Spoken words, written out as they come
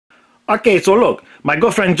Okay, so look, my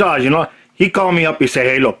good friend Josh, he called me up. He said,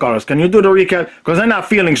 hey, look, Carlos, can you do the recap? Because I'm not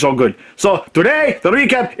feeling so good. So today, the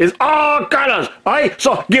recap is all Carlos. All right?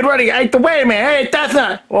 So get ready. Hey, wait a minute. Hey, that's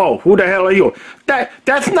not. Oh, who the hell are you?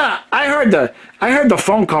 That's not. I heard the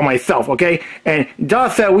phone call myself, okay? And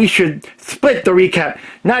Josh said we should split the recap.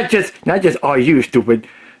 Not just you, stupid.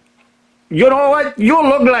 You know what? You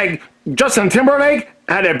look like Justin Timberlake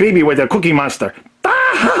had a baby with a Cookie Monster.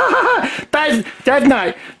 That's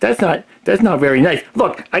not very nice.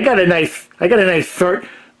 Look, I got a nice shirt.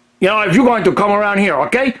 If you're going to come around here,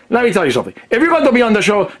 okay? Let me tell you something. If you're going to be on the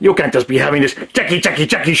show, you can't just be having this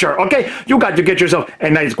checky shirt, okay? You got to get yourself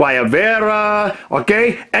a nice Guayabera,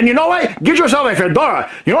 okay? And you know what? Get yourself a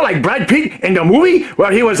fedora. Like Brad Pitt in the movie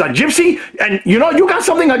where he was a gypsy, and you got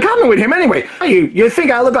something in common with him anyway. You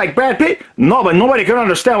think I look like Brad Pitt? No, but nobody can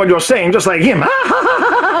understand what you're saying, just like him.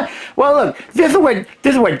 Well, look, this is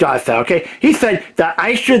what Josh said, okay? He said that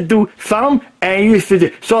I should do some, and you should do.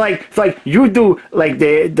 So like you do like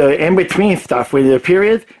the in-between stuff with the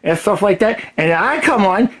periods and stuff like that, and I come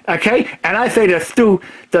on, okay, and I say the Stu.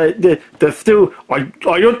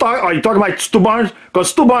 Are you talking about Stu Barnes? Because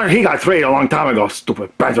Stu Barnes, he got traded a long time ago,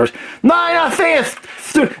 stupid Panthers. No, I'm not saying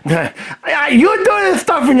Stu. You do this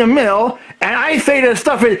stuff in the middle, and I say the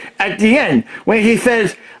stuff at the end when he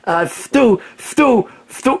says Stu.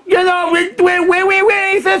 Wait,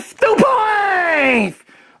 he says Stu Barnes.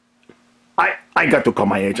 I got to call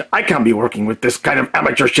my agent. I can't be working with this kind of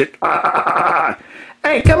amateur shit.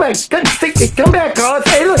 Hey, come back, Carlos.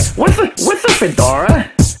 Hey, look, what's the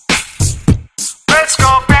fedora? Let's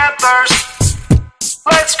go Panthers!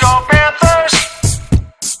 Let's go Panthers!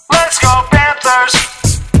 Let's go Panthers!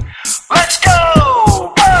 Let's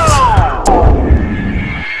go! Go!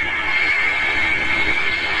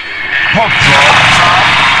 Puck drop.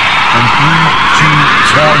 And 3, 2,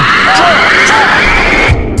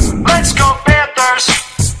 1. Let's go Panthers!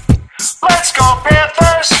 Let's go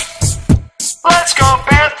Panthers! Let's go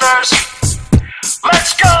Panthers!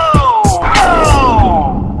 Let's go!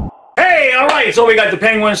 Go! Hey, all right. So we got the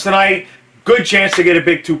Penguins tonight. Good chance to get a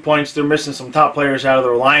big 2 points. They're missing some top players out of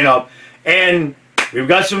their lineup, and we've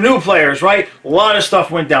got some new players. Right, a lot of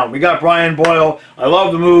stuff went down. We got Brian Boyle. I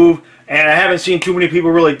love the move, and I haven't seen too many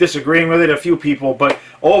people really disagreeing with it. A few people, but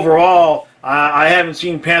overall, I haven't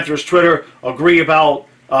seen Panthers Twitter agree about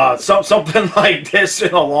something like this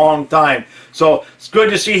in a long time. So it's good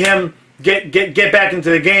to see him get back into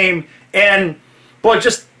the game. And but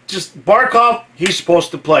just Barkov, he's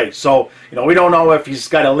supposed to play. So we don't know if he's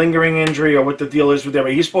got a lingering injury or what the deal is with him,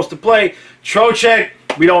 but he's supposed to play. Trocheck,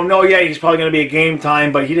 we don't know yet. He's probably going to be a game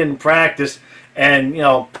time, but he didn't practice. And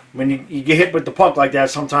when you get hit with the puck like that,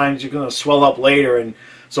 sometimes you're going to swell up later. And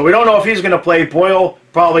so we don't know if he's going to play. Boyle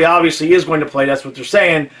probably obviously is going to play. That's what they're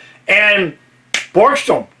saying. And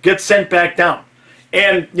Borgstrom gets sent back down.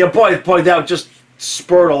 And boy, that just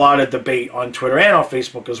spurred a lot of debate on Twitter and on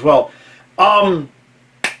Facebook as well.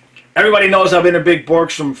 Everybody knows I've been a big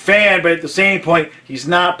Borgstrom fan, but at the same point, he's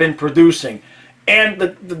not been producing. And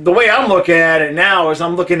the way I'm looking at it now is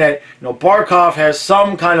I'm looking at, Barkov has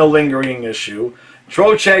some kind of lingering issue.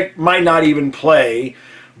 Trocheck might not even play.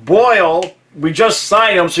 Boyle, we just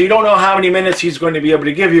signed him, so you don't know how many minutes he's going to be able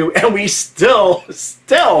to give you, and we still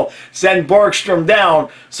send Borgstrom down.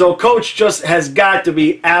 So Coach just has got to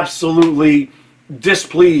be absolutely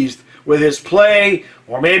displeased with his play,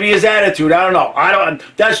 or maybe his attitude. I don't know. I'm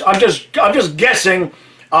just guessing,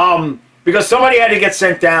 because somebody had to get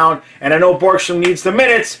sent down, and I know Borgstrom needs the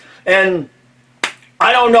minutes, and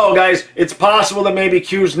I don't know, guys. It's possible that maybe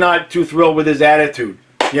Q's not too thrilled with his attitude,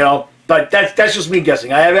 But that's just me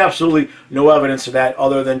guessing. I have absolutely no evidence of that,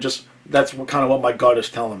 other than just that's kind of what my gut is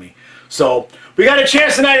telling me. So we got a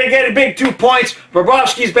chance tonight to get a big 2 points.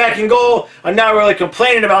 Bobrovsky's back in goal. I'm not really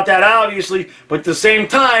complaining about that, obviously, but at the same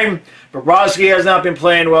time, Bobrovsky has not been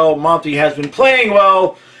playing well. Monty has been playing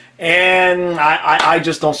well, and I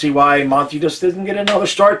just don't see why Monty just didn't get another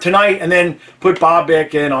start tonight and then put Bob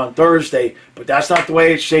back in on Thursday. But that's not the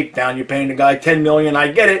way it's shaken down. You're paying the guy $10 million.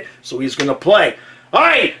 I get it, so he's going to play. All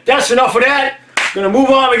right, that's enough of that. Going to move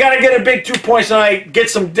on. We got to get a big 2 points tonight, get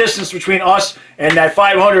some distance between us and that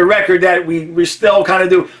 500 record that we still kind of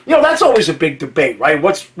do. That's always a big debate, right?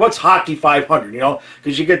 What's hockey 500,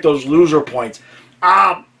 because you get those loser points.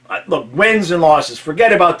 Look, wins and losses.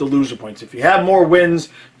 Forget about the loser points. If you have more wins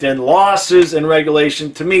than losses in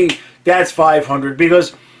regulation, to me, that's 500,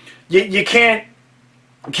 because you can't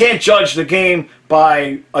judge the game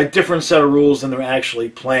by a different set of rules than they're actually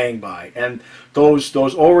playing by. And those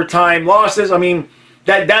overtime losses, I mean,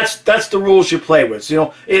 that's the rules you play with. So, you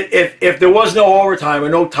know, if there was no overtime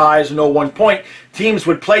and no ties and no 1 point, teams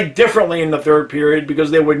would play differently in the third period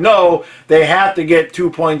because they would know they have to get 2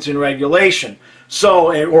 points in regulation. So,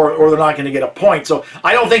 or they're not going to get a point. So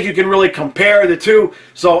I don't think you can really compare the two.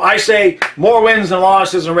 So I say more wins than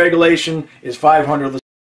losses in regulation is 500.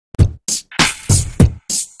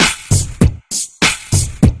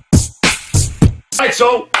 Alright,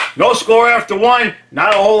 so no score after 1.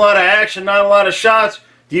 Not a whole lot of action, not a lot of shots.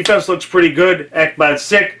 Defense looks pretty good. Ekblad's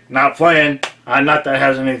sick, not playing. Not that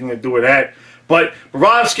has anything to do with that. But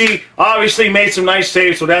Bobrovsky obviously made some nice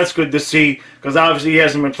saves, so that's good to see, because obviously he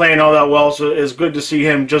hasn't been playing all that well, so it's good to see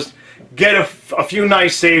him just get a few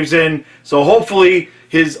nice saves in. So hopefully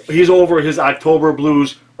he's over his October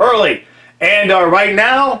blues early. And right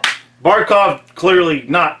now, Barkov clearly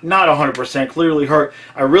not 100%, clearly hurt.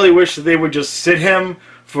 I really wish that they would just sit him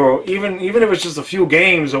for even if it's just a few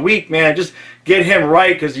games a week, man. Just get him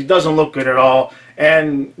right, because he doesn't look good at all.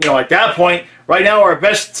 And, you know, at that point, right now our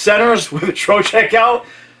best centers with Trocheck out,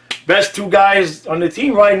 best 2 guys on the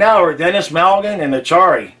team right now are Dennis Malgin and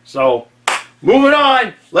Achari. So, moving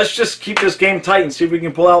on. Let's just keep this game tight and see if we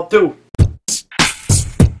can pull out 2.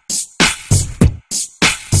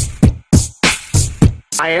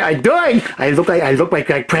 I look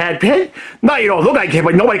like Brad Pitt? No, you don't look like him,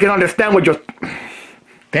 but nobody can understand what you're...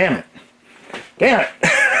 Damn it. Damn it.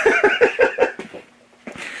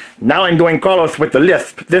 Now I'm doing Carlos with the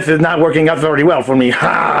lisp. This is not working out very well for me.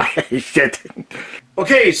 Ha! Shit.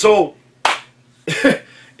 Okay, so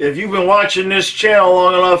if you've been watching this channel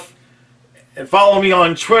long enough and follow me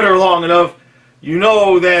on Twitter long enough, you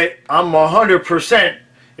know that I'm 100%.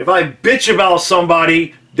 If I bitch about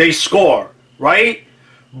somebody, they score, right?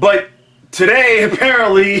 But today,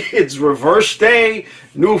 apparently, it's reverse day,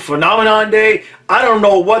 new phenomenon day. I don't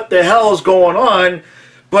know what the hell is going on,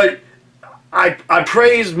 but I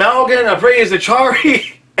praise Malgin, I praise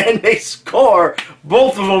Achari, and they score,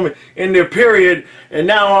 both of them in their period, and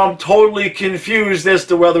now I'm totally confused as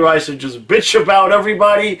to whether I should just bitch about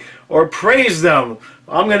everybody or praise them.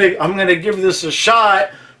 I'm gonna give this a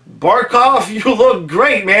shot. Barkov, you look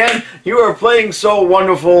great, man. You are playing so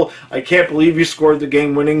wonderful. I can't believe you scored the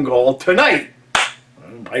game-winning goal tonight.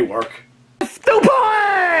 Might work. 2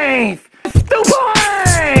 points! 2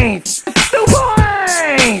 points! 2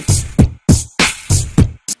 points!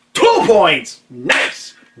 2 points!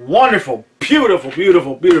 Nice! Wonderful, beautiful,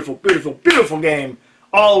 beautiful, beautiful, beautiful, beautiful game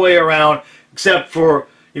all the way around, except for,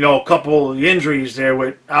 you know, a couple of the injuries there.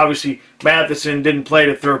 With obviously Matheson didn't play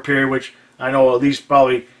the third period, which I know at least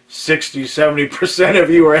probably 60-70% of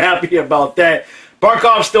you are happy about that.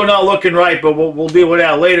 Barkov's still not looking right, but we'll deal with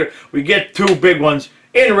that later. We get 2 big ones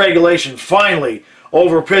in regulation finally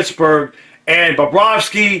over Pittsburgh, and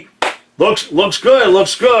Bobrovsky looks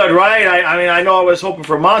good, right? I mean, I know I was hoping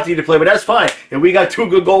for Monty to play, but that's fine. If we got 2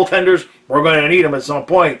 good goaltenders, we're going to need them at some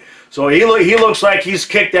point. So he looks like he's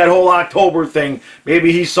kicked that whole October thing.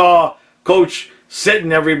 Maybe he saw Coach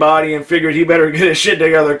sitting everybody and figured he better get his shit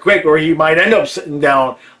together quick, or he might end up sitting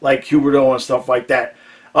down like Huberdeau and stuff like that.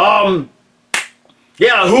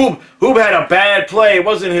 Yeah, Hoob had a bad play. It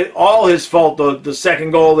wasn't all his fault, the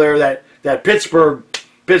second goal there that Pittsburgh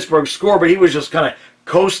scored, but he was just kind of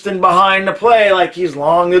coasting behind the play like he's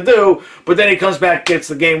long to do. But then he comes back, gets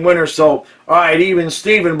the game winner. So, all right, even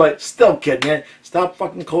Steven, but still, kid, man, stop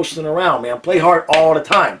fucking coasting around, man. Play hard all the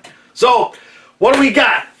time. So, what do we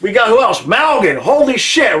got? We got who else? Malgin. Holy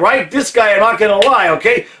shit, right? This guy, I'm not going to lie,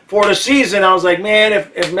 okay? For the season, I was like, man,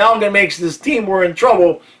 if Malgin makes this team, we're in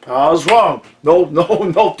trouble. I was wrong.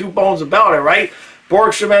 No 2 bones about it, right?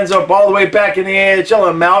 Borgstrom ends up all the way back in the AHL,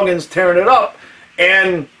 and Malgin's tearing it up.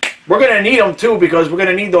 And we're going to need him, too, because we're going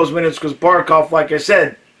to need those minutes, because Barkov, like I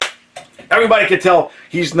said, everybody can tell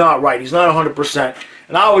he's not right. He's not 100%.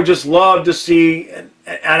 And I would just love to see, and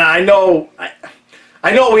I know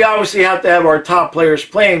we obviously have to have our top players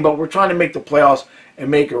playing, but we're trying to make the playoffs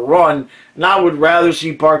and make a run. And I would rather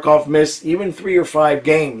see Barkov miss even 3 or 5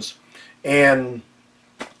 games and,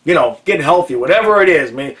 you know, get healthy, whatever it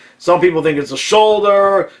is. I mean, some people think it's a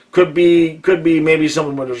shoulder, could be maybe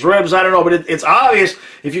something with his ribs. I don't know, but it's obvious.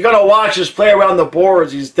 If you're going to watch us play around the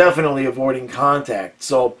boards, he's definitely avoiding contact.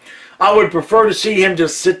 So I would prefer to see him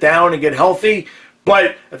just sit down and get healthy.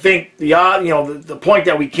 But I think the point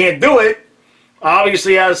that we can't do it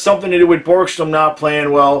obviously has something to do with Borgstrom not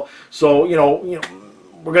playing well. So, you know,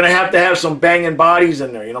 we're going to have some banging bodies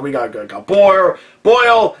in there. You know, we got Boyle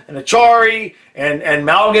and Achari and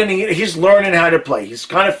Malgin. He's learning how to play. He's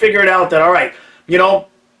kind of figured out that, all right, you know,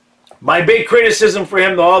 my big criticism for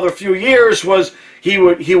him the other few years was he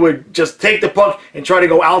would just take the puck and try to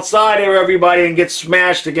go outside of everybody and get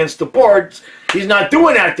smashed against the boards. he's not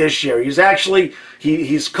doing that this year. He's actually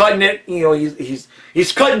he's cutting it. You know,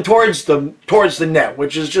 he's cutting towards the net,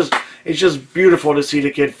 which is just it's just beautiful to see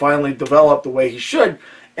the kid finally develop the way he should.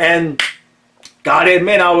 And gotta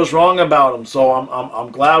admit, I was wrong about him. So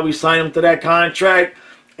I'm glad we signed him to that contract.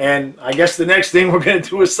 And I guess the next thing we're going to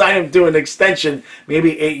do is sign him to an extension,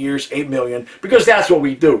 maybe 8 years, $8 million, because that's what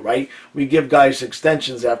we do, right? We give guys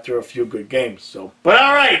extensions after a few good games. So, but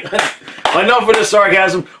all right, enough of the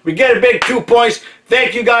sarcasm. We get a big 2 points.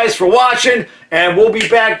 Thank you guys for watching, and we'll be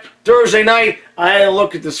back Thursday night. I didn't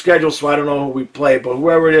look at the schedule, so I don't know who we play, but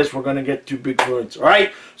whoever it is, we're going to get 2 big points. All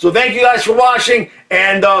right? So thank you guys for watching,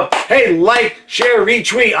 and hey, like, share,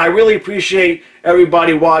 retweet. I really appreciate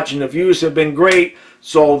everybody watching. The views have been great.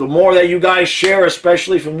 So the more that you guys share,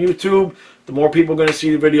 especially from YouTube, the more people are going to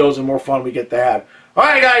see the videos and more fun we get to have. All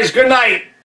right, guys, good night.